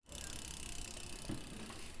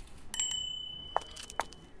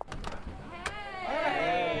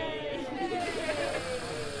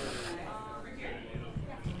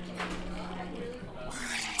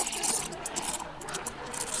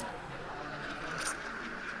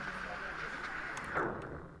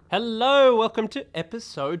Hello, welcome to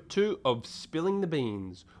episode 2 of Spilling the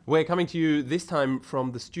Beans. We're coming to you this time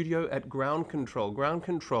from the studio at Ground Control. Ground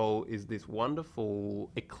Control is this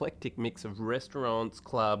wonderful, eclectic mix of restaurants,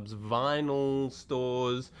 clubs, vinyl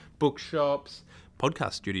stores, bookshops,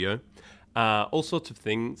 podcast studio, all sorts of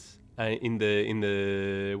things in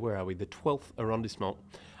the where are we? The 12th arrondissement.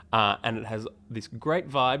 And it has this great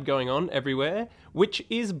vibe going on everywhere, which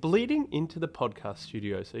is bleeding into the podcast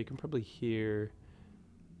studio. So you can probably hear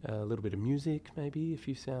a little bit of music, maybe a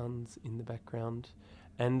few sounds in the background,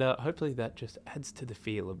 and hopefully that just adds to the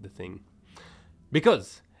feel of the thing.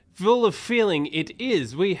 Because full of feeling it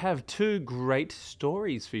is, we have 2 great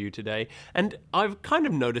stories for you today, and I've kind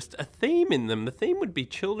of noticed a theme in them. The theme would be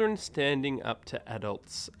children standing up to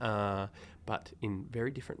adults, but in very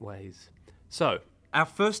different ways. So, our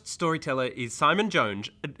first storyteller is Simon Jones.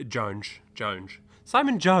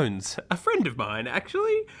 Simon Jones, a friend of mine,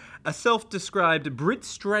 actually. A self-described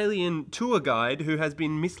Brit-Australian tour guide who has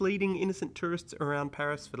been misleading innocent tourists around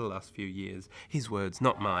Paris for the last few years. His words,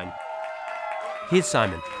 not mine. Here's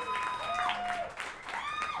Simon.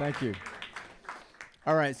 Thank you.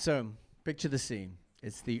 All right, so picture the scene.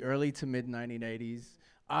 It's the early to mid-1980s.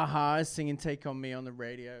 Aha is singing Take On Me on the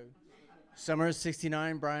radio. Summer of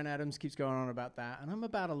 69, Bryan Adams keeps going on about that. And I'm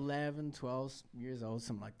about 11, 12 years old,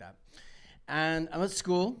 something like that. And I'm at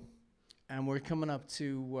school. And we're coming up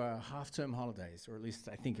to half-term holidays, or at least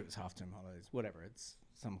I think it was half-term holidays, whatever, it's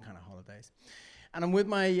some kind of holidays. And I'm with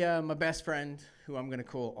my best friend, who I'm going to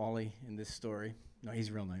call Ollie in this story. No, he's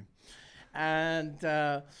a real name. And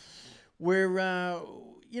we're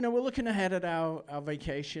looking ahead at our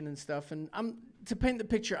vacation and stuff. And to paint the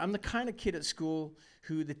picture, I'm the kind of kid at school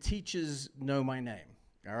who the teachers know my name,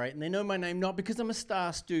 all right? And they know my name not because I'm a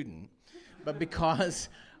star student, but because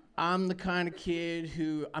I'm the kind of kid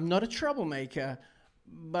who, I'm not a troublemaker,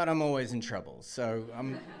 but I'm always in trouble. So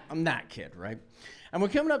I'm that kid, right? And we're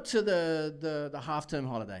coming up to the half-term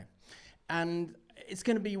holiday. And it's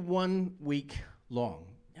going to be 1 week long.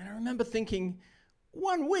 And I remember thinking,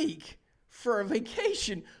 1 week for a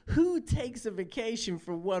vacation? Who takes a vacation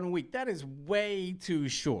for 1 week? That is way too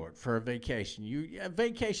short for a vacation. A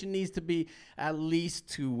vacation needs to be at least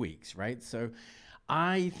 2 weeks, right? So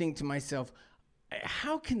I think to myself,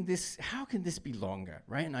 how can this be longer,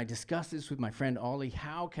 right? And I discussed this with my friend Ollie.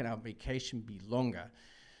 How can our vacation be longer?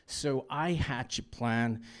 So I hatch a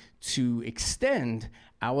plan to extend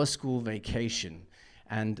our school vacation.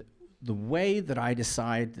 And the way that I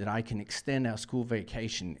decide that I can extend our school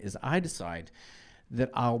vacation is I decide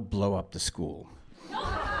that I'll blow up the school.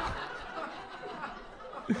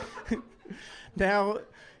 Now,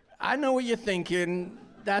 I know what you're thinking.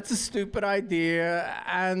 That's a stupid idea,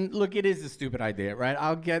 and look, it is a stupid idea, right?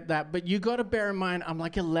 I'll get that, but you got to bear in mind, I'm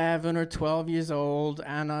like 11 or 12 years old,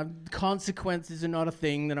 and consequences are not a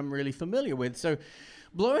thing that I'm really familiar with, so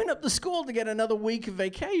blowing up the school to get another week of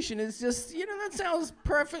vacation is just, that sounds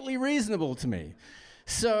perfectly reasonable to me.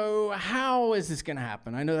 So how is this going to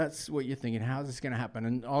happen? I know that's what you're thinking, how is this going to happen?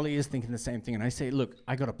 And Ollie is thinking the same thing, and I say, look,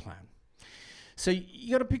 I got a plan. So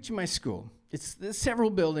you got to picture my school. There's several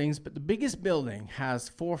buildings, but the biggest building has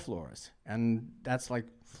 4 floors, and that's like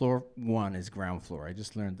floor 1 is ground floor. I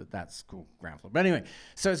just learned that that's cool, ground floor. But anyway,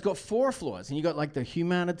 so it's got 4 floors, and you got like the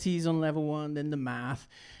humanities on level 1, then the math,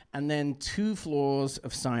 and then 2 floors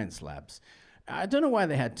of science labs. I don't know why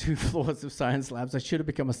they had 2 floors of science labs. I should have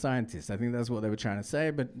become a scientist. I think that's what they were trying to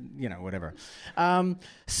say, but, whatever.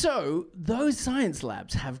 So those science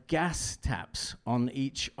labs have gas taps on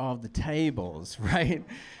each of the tables, right?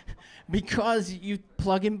 Because you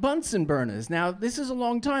plug in Bunsen burners. Now, this is a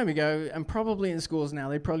long time ago, and probably in schools now,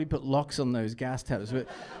 they probably put locks on those gas taps, but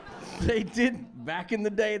they did. Back in the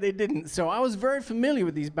day, they didn't. So I was very familiar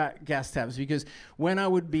with these gas taps because when I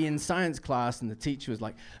would be in science class and the teacher was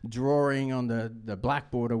like drawing on the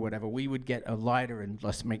blackboard or whatever, we would get a lighter and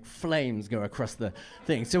just make flames go across the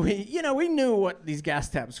thing. So we knew what these gas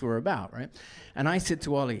taps were about, right? And I said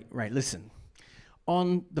to Ollie, right, listen,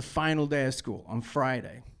 on the final day of school, on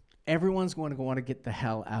Friday, everyone's going to want to get the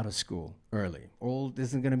hell out of school early.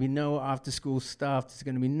 There's going to be no after-school stuff. There's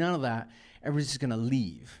going to be none of that. Everyone's just going to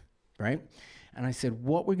leave, right? And I said,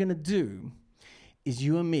 what we're going to do is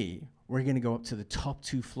you and me, we're going to go up to the top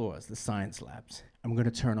 2 floors, the science labs, and we're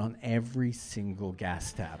going to turn on every single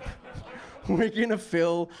gas tap. We're going to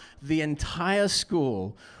fill the entire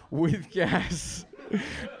school with gas.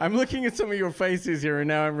 I'm looking at some of your faces here, and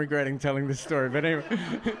now I'm regretting telling this story. But anyway,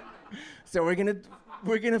 so we're going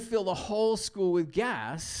to fill the whole school with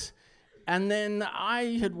gas. And then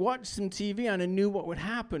I had watched some TV and I knew what would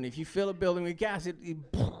happen. If you fill a building with gas,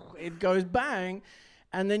 it goes bang,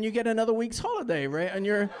 and then you get another week's holiday, right?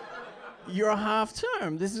 And you're half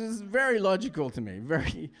term. This is very logical to me,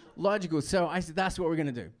 very logical. So I said, that's what we're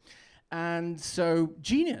going to do. And so,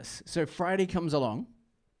 genius. So Friday comes along,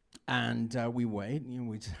 and we wait.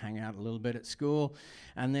 We just hang out a little bit at school,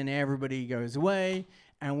 and then everybody goes away,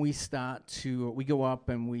 and we go up,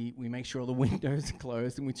 and we make sure all the windows are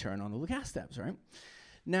closed, and we turn on all the gas taps, right?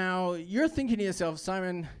 Now, you're thinking to yourself,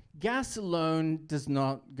 Simon, gas alone does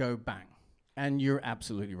not go bang. And you're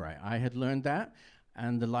absolutely right. I had learned that.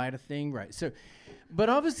 And the lighter thing, right. So, but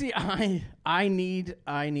obviously I need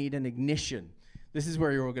an ignition. This is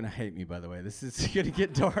where you're all going to hate me, by the way. This is going to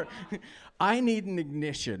get dark. I need an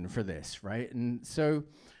ignition for this, right? And so,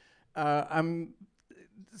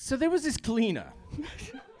 so there was this cleaner.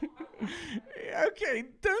 Okay,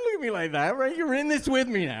 don't look at me like that, right? You're in this with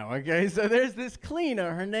me now, okay? So there's this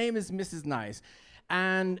cleaner. Her name is Mrs. Nice.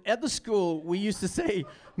 And at the school, we used to say,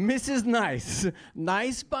 Mrs. Nice.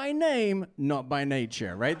 Nice by name, not by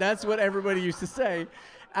nature, right? That's what everybody used to say.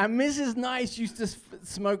 And Mrs. Nice used to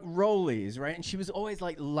smoke rollies, right? And she was always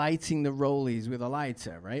like lighting the rollies with a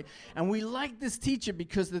lighter, right? And we liked this teacher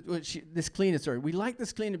because, we liked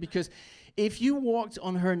this cleaner because if you walked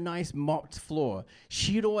on her nice mopped floor,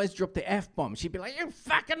 she'd always drop the F-bomb. She'd be like, you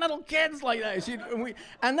fucking little kids, like that.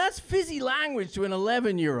 And that's fizzy language to an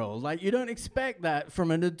 11-year-old. Like, you don't expect that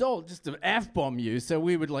from an adult, just to F-bomb you. So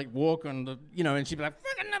we would like walk on the, and she'd be like,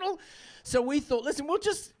 fucking little. So we thought, listen,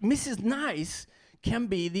 Mrs. Nice can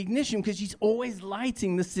be the ignition because she's always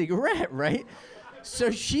lighting the cigarette, right?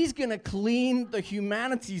 So she's going to clean the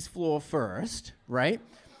humanities floor first, right?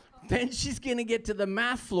 Then she's going to get to the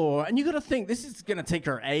math floor. And you got to think, this is going to take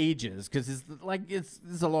her ages because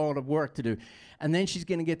there's a lot of work to do. And then she's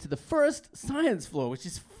going to get to the first science floor, which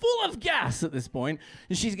is full of gas at this point.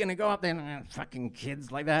 And she's going to go up there and fucking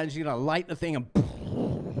kids like that. And she's going to light the thing and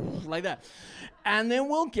like that. And then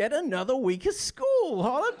we'll get another week of school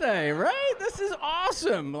holiday, right? This is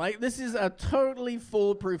awesome. Like, this is a totally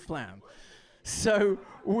foolproof plan. So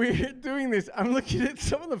we're doing this. I'm looking at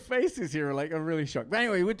some of the faces here, like, I'm really shocked. But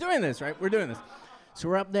anyway, we're doing this, right? We're doing this. So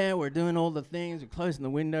we're up there, we're doing all the things, we're closing the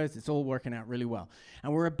windows, it's all working out really well.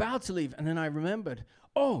 And we're about to leave, and then I remembered,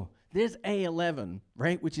 there's A11,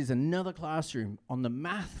 right, which is another classroom on the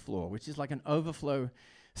math floor, which is like an overflow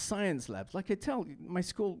science labs. Like I tell you, my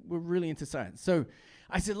school, we're really into science. So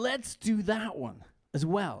I said, let's do that one as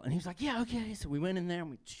well. And he was like, yeah, okay. So we went in there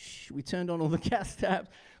and we turned on all the gas taps,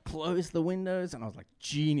 closed the windows, and I was like,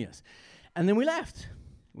 genius. And then we left.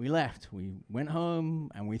 We went home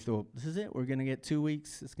and we thought, this is it. We're going to get 2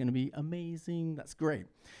 weeks. It's going to be amazing. That's great.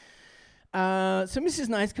 So Mrs.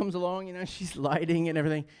 Nice comes along, she's lighting and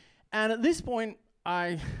everything. And at this point,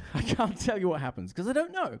 I can't tell you what happens because I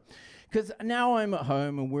don't know. Because now I'm at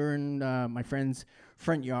home and we're in my friend's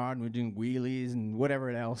front yard and we're doing wheelies and whatever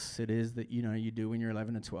else it is that you do when you're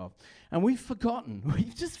 11 and 12. And we've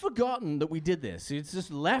just forgotten that we did this. It's just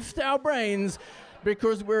left our brains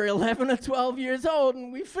because we're 11 or 12 years old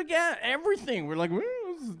and we forget everything. We're like, well,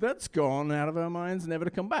 that's gone out of our minds, never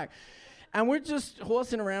to come back. And we're just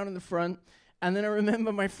horsing around in the front. And then I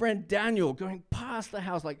remember my friend Daniel going past the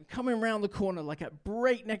house, like coming around the corner, like at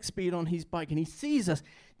breakneck speed on his bike. And he sees us,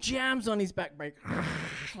 jams on his back brake,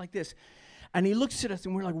 like this. And he looks at us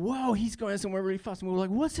and we're like, whoa, he's going somewhere really fast. And we're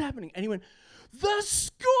like, what's happening? And he went, the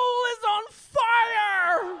school is on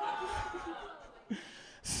fire!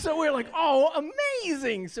 So we're like, oh,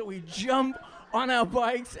 amazing. So we jump on our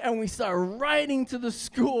bikes and we start riding to the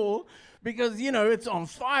school because, it's on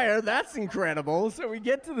fire. That's incredible. So we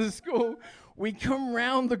get to the school. We come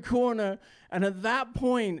round the corner, and at that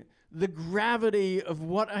point, the gravity of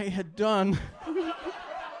what I had done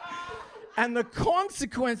and the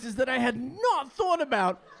consequences that I had not thought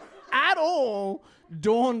about at all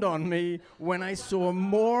dawned on me when I saw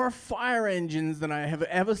more fire engines than I have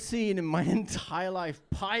ever seen in my entire life.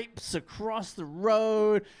 Pipes across the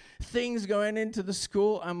road, things going into the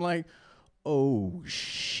school. I'm like, oh,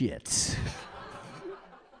 shit.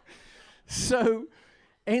 So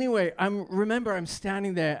anyway, I'm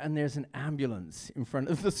standing there and there's an ambulance in front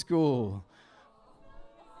of the school.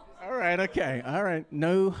 All right, okay, all right.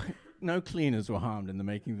 No cleaners were harmed in the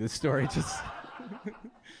making of this story.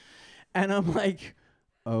 And I'm like,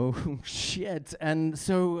 oh, shit. And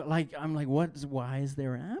so, I'm like, why is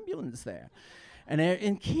there an ambulance there?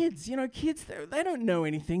 And kids, kids, they don't know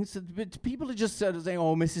anything. So but people are just saying,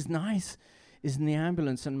 oh, Mrs. Nice is in the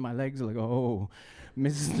ambulance. And my legs are like, oh,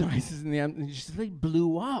 Mrs. Nice is in the ambulance. She just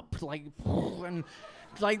blew up. And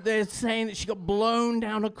they're saying that she got blown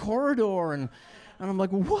down a corridor. And I'm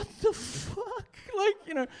like, what the fuck?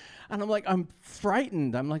 And I'm like, I'm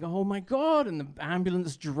frightened. I'm like, oh my God. And the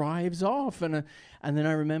ambulance drives off. And then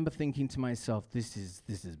I remember thinking to myself, this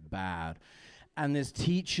is bad. And there's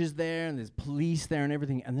teachers there and there's police there and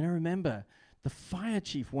everything. And then I remember the fire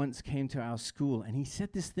chief once came to our school and he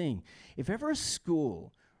said this thing: if ever a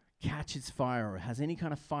school catches fire or has any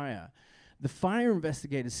kind of fire, the fire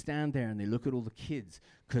investigators stand there and they look at all the kids,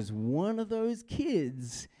 because one of those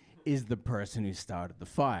kids is the person who started the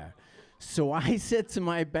fire. So I said to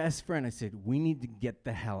my best friend, I said, we need to get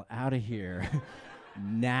the hell out of here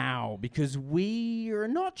now, because we are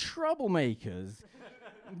not troublemakers,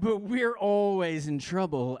 but we're always in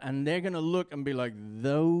trouble, and they're going to look and be like,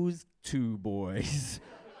 those two boys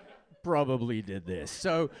probably did this.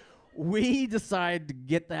 So we decide to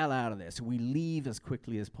get the hell out of there. So we leave as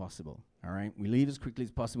quickly as possible, all right? We leave as quickly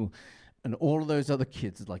as possible. And all of those other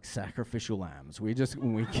kids are like sacrificial lambs. We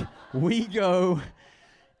go,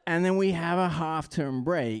 and then we have a half-term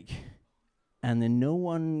break, and then no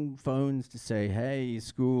one phones to say, hey,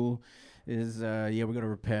 school is, we're going to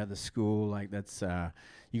repair the school. Like, that's,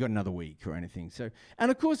 you got another week or anything. So, and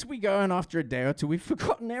of course we go, and after a day or two, we've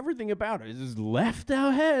forgotten everything about it. It's just left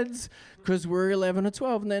our heads because we're 11 or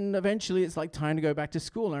 12. And then eventually it's like time to go back to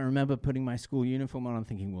school. And I remember putting my school uniform on and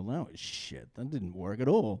thinking, well, that was shit. That didn't work at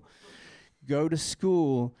all. Go to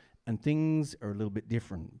school, and things are a little bit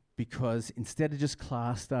different, because instead of just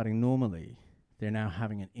class starting normally, they're now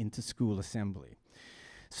having an inter-school assembly.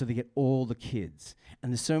 So they get all the kids.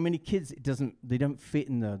 And there's so many kids, they don't fit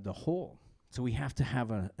in the hall. So we have to have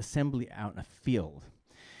an assembly out in a field.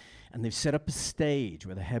 And they've set up a stage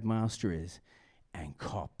where the headmaster is, and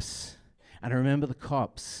cops. And I remember the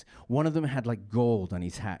cops, one of them had like gold on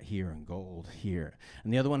his hat here and gold here.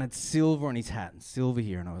 And the other one had silver on his hat and silver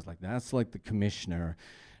here. And I was like, that's like the commissioner.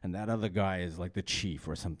 And that other guy is like the chief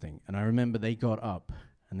or something. And I remember they got up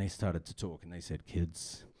and they started to talk. And they said,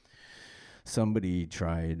 kids, somebody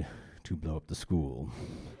tried to blow up the school.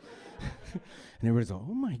 And everybody's like,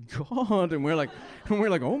 oh my God. And we're like,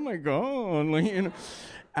 oh my God. Like, you know.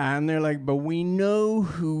 And they're like, but we know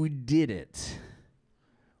who did it.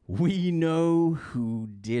 We know who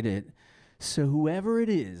did it. So whoever it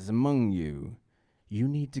is among you, you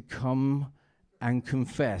need to come and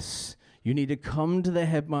confess. You need to come to the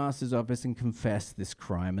headmaster's office and confess this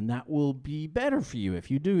crime, and that will be better for you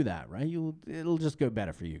if you do that, right? It'll just go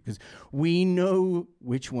better for you, because we know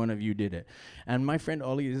which one of you did it. And my friend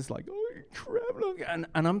Ollie is like, oh crap, look. And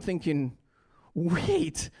I'm thinking,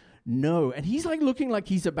 wait, no. And he's like looking like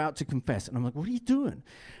he's about to confess. And I'm like, what are you doing?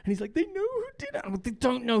 And he's like, they know who did it. I'm like, they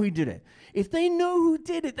don't know who did it. If they know who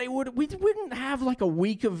did it, we wouldn't have like a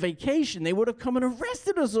week of vacation. They would have come and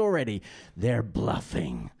arrested us already. They're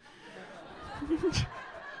bluffing.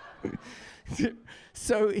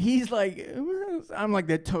 So he's like, I'm like,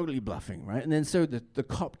 they're totally bluffing, right? And then so the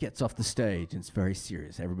cop gets off the stage, and it's very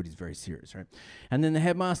serious. Everybody's very serious, right? And then the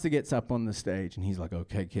headmaster gets up on the stage, and he's like,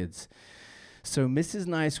 okay, kids. So Mrs.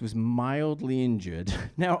 Nice was mildly injured.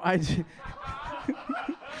 Now, I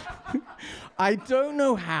don't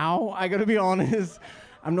know how, I gotta be honest.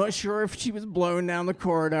 I'm not sure if she was blown down the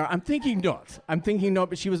corridor. I'm thinking not,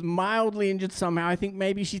 but she was mildly injured somehow. I think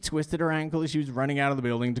maybe she twisted her ankle as she was running out of the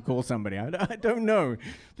building to call somebody. I don't know.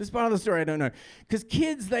 This part of the story, I don't know. Because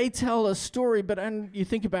kids, they tell a story, and you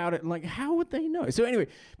think about it, and like, how would they know? So anyway,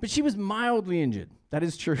 but she was mildly injured. That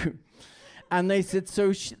is true. And they said,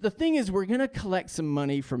 so the thing is, we're going to collect some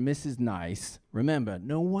money from Mrs. Nice. Remember,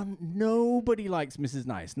 nobody likes Mrs.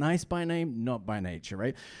 Nice. Nice by name, not by nature,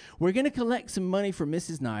 right? We're going to collect some money from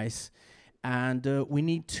Mrs. Nice, and we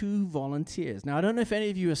need 2 volunteers. Now, I don't know if any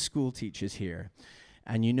of you are school teachers here,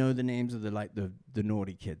 and you know the names of the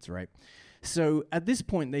naughty kids, right? So at this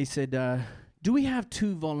point, they said, do we have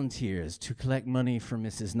 2 volunteers to collect money from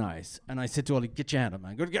Mrs. Nice? And I said to Ollie, get your hand up,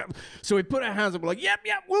 man. Go. So we put our hands up. We're like, yep,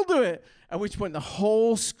 we'll do it. At which point the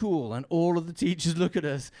whole school and all of the teachers look at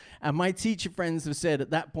us. And my teacher friends have said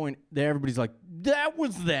at that point, everybody's like, that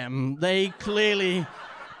was them. They clearly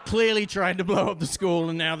tried to blow up the school,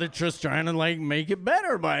 and now they're just trying to like make it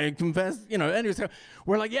better by Anyway, so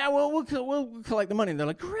we're like, yeah, well, we'll collect the money. And they're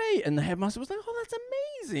like, great. And the headmaster was like, oh, that's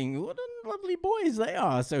amazing. What lovely boys they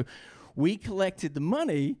are. So we collected the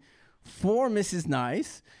money for Mrs.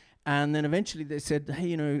 Nice, and then eventually they said,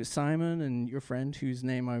 hey, Simon and your friend, whose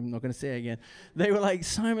name I'm not going to say again, they were like,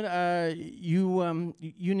 Simon,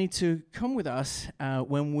 you need to come with us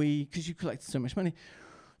because you collected so much money.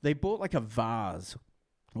 They bought like a vase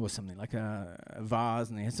or something, like a vase,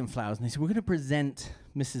 and they had some flowers, and they said, we're going to present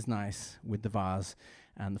Mrs. Nice with the vase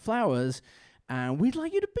and the flowers, and we'd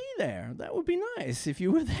like you to be there. That would be nice if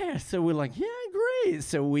you were there. So we're like, yeah, great.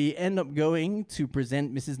 So we end up going to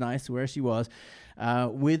present Mrs. Nice where she was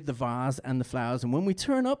with the vase and the flowers. And when we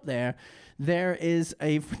turn up there, there is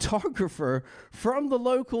a photographer from the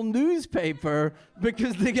local newspaper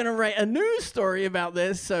because they're going to write a news story about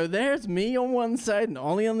this. So there's me on one side and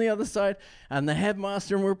Ollie on the other side, and the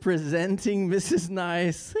headmaster, and we're presenting Mrs.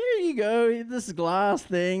 Nice. There you go, this glass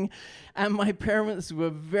thing. And my parents were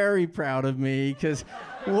very proud of me because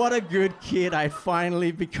what a good kid I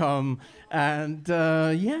finally become. And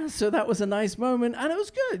so that was a nice moment. And it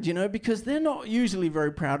was good, because they're not usually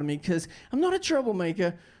very proud of me because I'm not a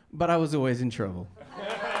troublemaker, but I was always in trouble.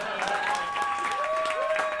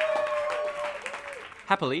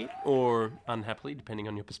 Happily or unhappily, depending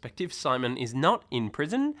on your perspective, Simon is not in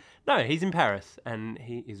prison. No, he's in Paris, and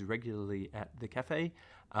he is regularly at the cafe.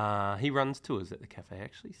 He runs tours at the cafe,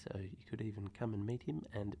 actually, so you could even come and meet him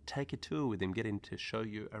and take a tour with him, get him to show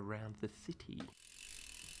you around the city.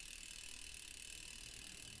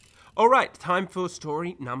 All right, time for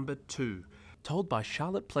story number 2, told by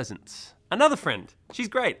Charlotte Pleasance, another friend. She's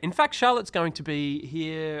great. In fact, Charlotte's going to be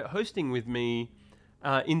here hosting with me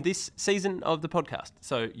in this season of the podcast,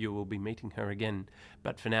 so you will be meeting her again.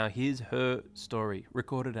 But for now, here's her story,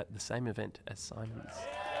 recorded at the same event as Simon's.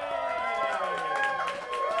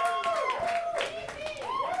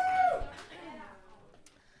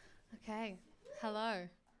 Okay, hello.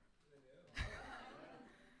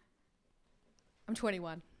 I'm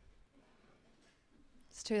 21.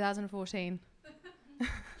 It's 2014. I'm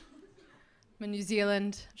in New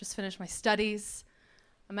Zealand, just finished my studies.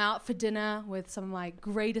 I'm out for dinner with some of my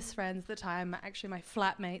greatest friends at the time, actually my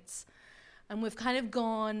flatmates. And we've kind of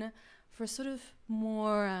gone for a sort of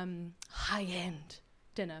more high-end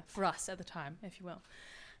dinner for us at the time, if you will.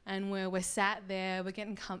 And we're sat there, we're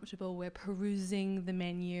getting comfortable, we're perusing the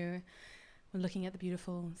menu, we're looking at the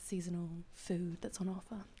beautiful seasonal food that's on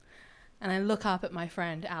offer. And I look up at my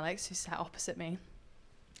friend Alex, who sat opposite me.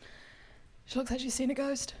 She looks like she's seen a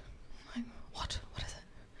ghost. I'm like, what? What is it?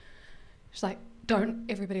 She's like, don't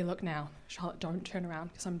everybody look now. Charlotte, don't turn around,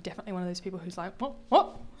 because I'm definitely one of those people who's like,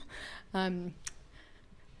 what? Don't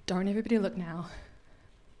everybody look now.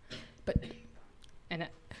 But, and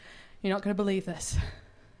you're not going to believe this,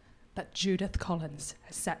 but Judith Collins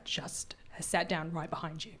has sat down right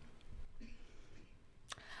behind you.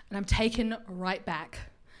 And I'm taken right back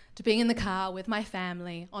to being in the car with my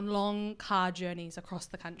family on long car journeys across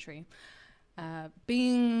the country.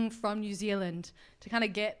 Being from New Zealand, to kind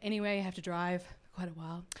of get anywhere you have to drive for quite a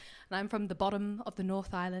while. And I'm from the bottom of the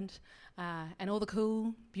North Island, and all the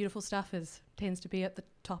cool, beautiful stuff tends to be at the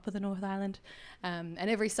top of the North Island. And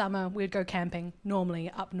every summer we'd go camping,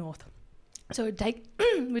 normally up north. So we'd take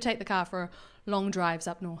the car for long drives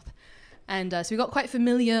up north. And so we got quite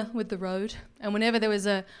familiar with the road. And whenever there was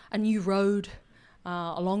a new road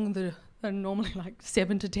along the normally like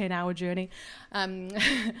 7 to 10 hour journey,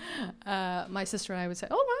 my sister and I would say,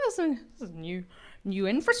 oh, wow, this is new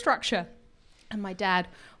infrastructure. And my dad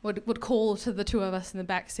would call to the two of us in the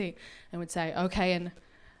back seat and would say, okay,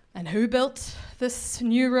 and who built this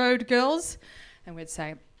new road, girls? And we'd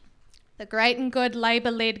say, the great and good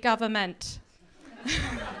Labour-led government.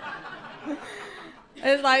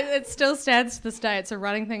 It still stands to this day. It's a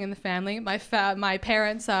running thing in the family. My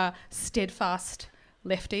parents are steadfast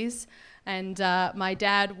lefties, and my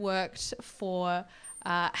dad worked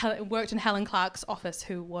in Helen Clark's office,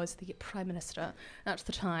 who was the Prime Minister at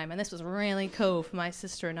the time. And this was really cool for my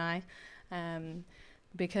sister and I,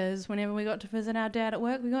 because whenever we got to visit our dad at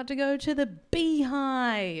work, we got to go to the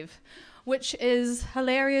Beehive, which is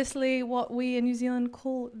hilariously what we in New Zealand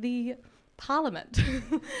call the Parliament,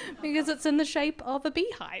 because it's in the shape of a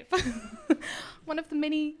beehive. One of the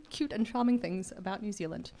many cute and charming things about New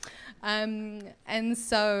Zealand. And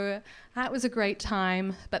so that was a great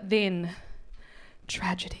time, but then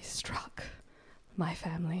tragedy struck my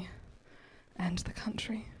family and the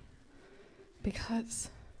country, because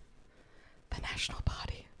the National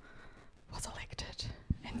Party was elected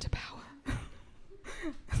into power.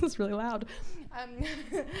 This is really loud.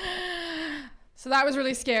 So that was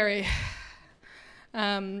really scary.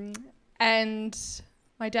 And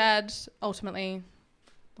my dad ultimately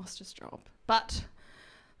lost his job. But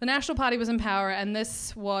the National Party was in power, and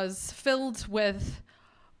this was filled with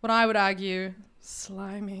what I would argue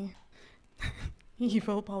slimy,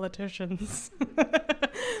 evil politicians.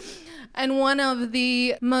 And one of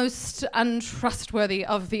the most untrustworthy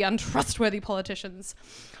of the untrustworthy politicians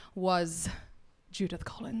was Judith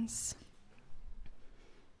Collins.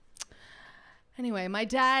 Anyway, my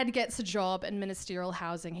dad gets a job in ministerial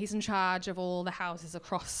housing. He's in charge of all the houses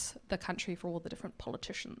across the country for all the different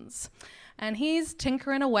politicians. And he's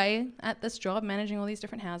tinkering away at this job, managing all these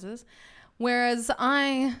different houses, Whereas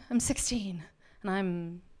I am 16 and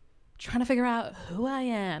I'm trying to figure out who I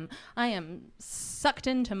am. I am sucked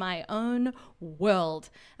into my own world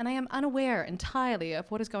and I am unaware entirely of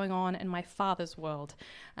what is going on in my father's world.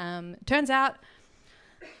 Turns out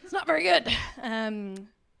it's not very good.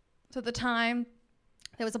 So at the time,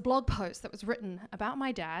 there was a blog post that was written about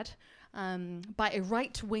my dad by a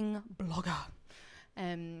right-wing blogger.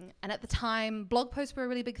 And at the time, blog posts were a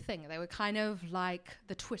really big thing. They were kind of like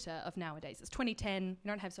the Twitter of nowadays. It's 2010. We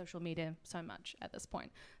don't have social media so much at this point.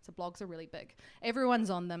 So blogs are really big. Everyone's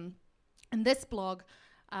on them. And this blog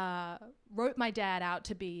wrote my dad out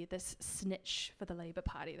to be this snitch for the Labour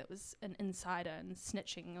Party that was an insider and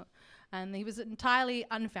snitching. And he was entirely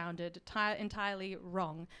unfounded, entirely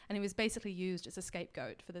wrong. And he was basically used as a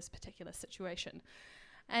scapegoat for this particular situation.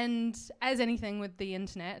 And as anything with the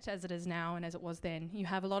internet, as it is now and as it was then, you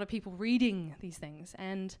have a lot of people reading these things.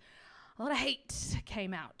 And a lot of hate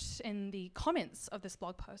came out in the comments of this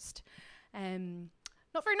blog post.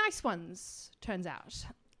 Not very nice ones, turns out.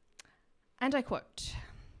 And I quote,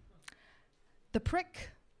 "The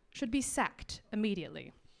prick should be sacked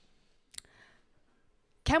immediately.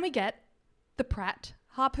 Can we get the prat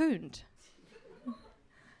harpooned?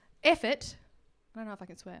 F it," I don't know if I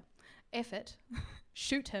can swear, "F it,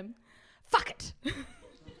 shoot him, fuck it,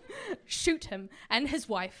 shoot him and his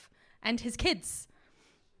wife and his kids.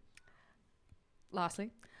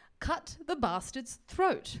 Lastly, cut the bastard's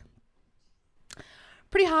throat."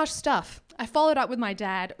 Pretty harsh stuff. I followed up with my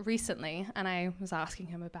dad recently and I was asking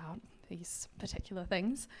him about these particular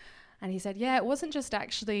things. And he said, yeah, it wasn't just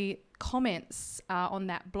actually comments on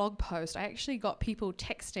that blog post. I actually got people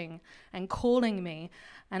texting and calling me.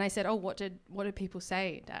 And I said, oh, what did people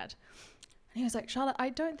say, Dad? And he was like, Charlotte, I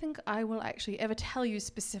don't think I will actually ever tell you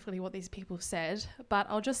specifically what these people said, but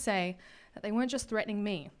I'll just say that they weren't just threatening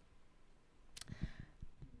me.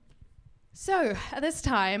 So at this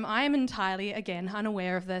time, I am entirely, again,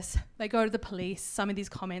 unaware of this. They go to the police, some of these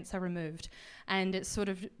comments are removed, and it's sort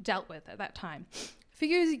of dealt with at that time. A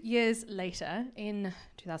few years later, in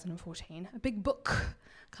 2014, a big book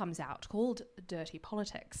comes out called Dirty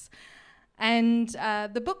Politics. And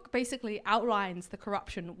the book basically outlines the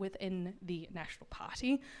corruption within the National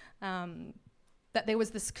Party, that there was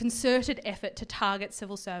this concerted effort to target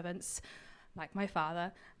civil servants, like my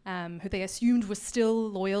father, who they assumed was still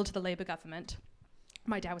loyal to the Labour government.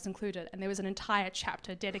 My dad was included, and there was an entire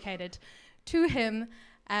chapter dedicated to him.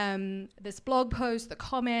 This blog post, the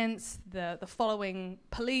comments, the following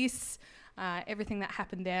police, everything that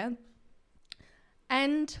happened there.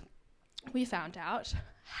 And we found out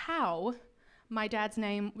how my dad's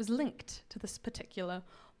name was linked to this particular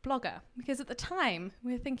blogger. Because at the time,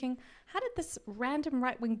 we were thinking, how did this random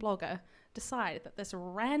right-wing blogger decide that this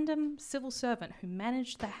random civil servant who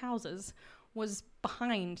managed the houses was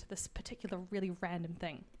behind this particular really random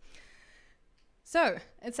thing? So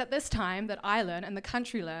it's at this time that I learn and the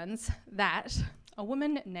country learns that a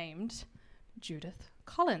woman named Judith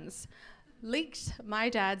Collins leaked my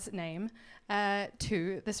dad's name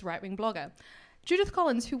to this right-wing blogger. Judith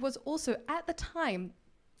Collins, who was also at the time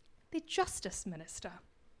the Justice Minister.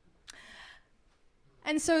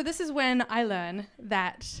 And so this is when I learn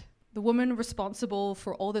that the woman responsible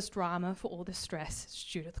for all this drama, for all this stress, is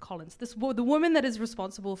Judith Collins. The woman that is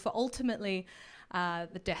responsible for ultimately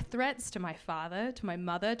the death threats to my father, to my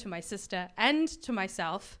mother, to my sister, and to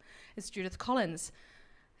myself is Judith Collins.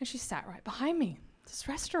 And she sat right behind me, this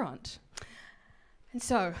restaurant. And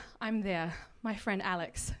so I'm there. My friend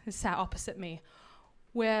Alex is sat opposite me.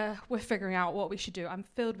 We're figuring out what we should do. I'm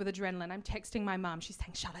filled with adrenaline. I'm texting my mum. She's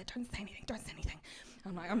saying, Charlotte, don't say anything, don't say anything.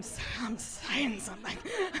 I'm like, I'm saying something.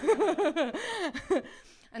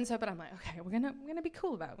 And so, but I'm like, okay, we're gonna be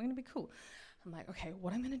cool about it. We're gonna be cool. I'm like, okay,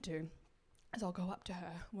 what I'm gonna do is I'll go up to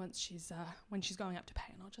her once she's when she's going up to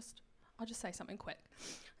pay, and I'll just say something quick.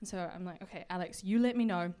 And so I'm like, okay, Alex, you let me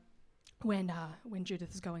know when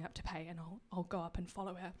Judith is going up to pay, and I'll go up and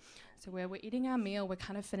follow her. So we're eating our meal, we're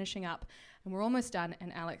kind of finishing up, and we're almost done.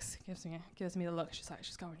 And Alex gives me the look. She's like,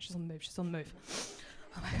 she's on the move.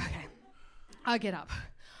 I'm like, okay. I get up.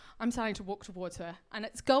 I'm starting to walk towards her, and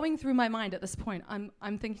it's going through my mind at this point.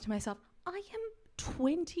 I'm thinking to myself, I am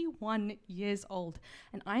 21 years old,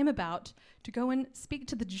 and I am about to go and speak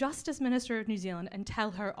to the Justice Minister of New Zealand and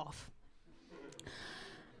tell her off.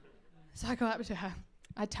 So I go up to her.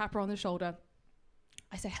 I tap her on the shoulder.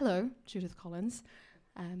 I say, hello, Judith Collins.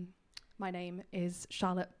 My name is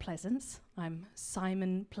Charlotte Pleasance. I'm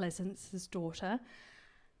Simon Pleasance's daughter.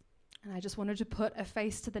 And I just wanted to put a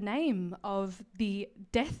face to the name of the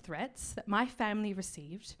death threats that my family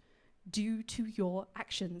received due to your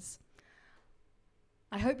actions.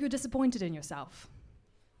 I hope you're disappointed in yourself.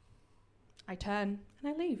 I turn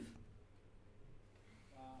and I leave.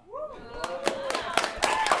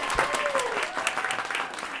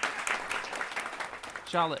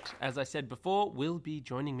 Charlotte, as I said before, will be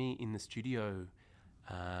joining me in the studio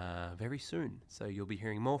very soon, so you'll be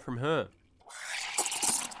hearing more from her.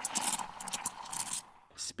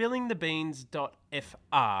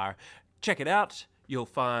 Spillingthebeans.fr. Check it out. You'll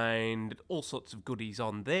find all sorts of goodies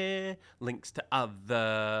on there, links to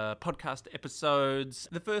other podcast episodes.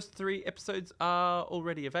 The first 3 episodes are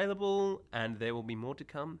already available, and there will be more to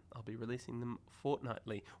come. I'll be releasing them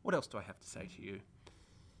fortnightly. What else do I have to say to you?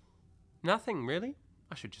 Nothing, really.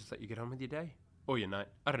 I should just let you get on with your day. Or your night.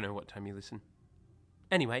 I don't know what time you listen.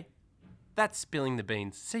 Anyway, that's Spilling the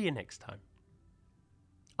Beans. See you next time.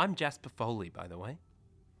 I'm Jasper Foley, by the way.